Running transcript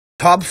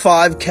Top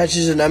 5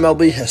 catches in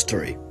MLB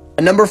history.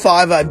 At number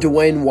 5, I have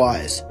Dwayne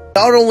Wise.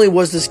 Not only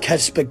was this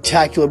catch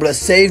spectacular, but it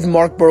saved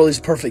Mark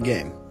Buehrle's perfect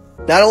game.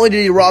 Not only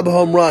did he rob a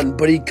home run,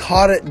 but he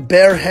caught it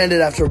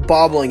barehanded after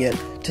bobbling it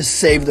to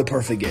save the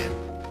perfect game.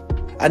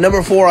 At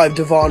number 4, I have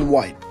Devon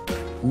White.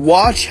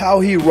 Watch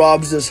how he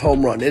robs this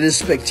home run. It is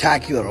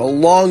spectacular. A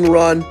long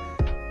run,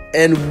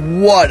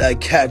 and what a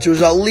catch. It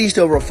was at least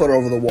over a foot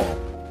over the wall.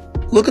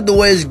 Look at the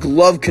way his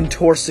glove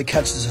contorts to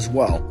catch this as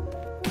well.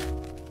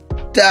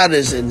 That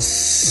is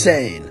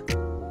insane.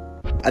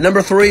 At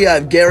number 3, I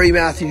have Gary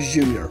Matthews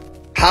Jr.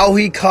 How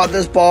he caught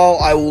this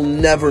ball, I will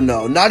never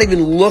know. Not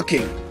even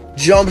looking.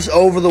 Jumps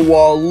over the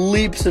wall,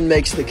 leaps, and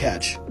makes the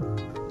catch.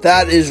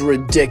 That is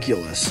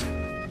ridiculous.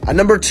 At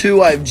number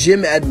 2, I have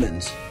Jim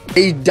Edmonds.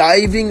 A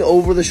diving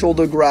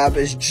over-the-shoulder grab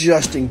is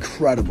just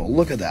incredible.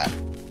 Look at that.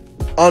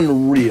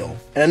 Unreal.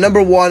 And at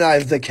number 1, I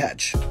have the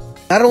catch.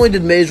 Not only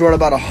did Mays run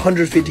about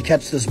 100 feet to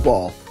catch this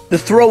ball, the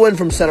throw in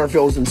from center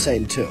field was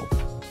insane too.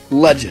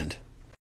 Legend.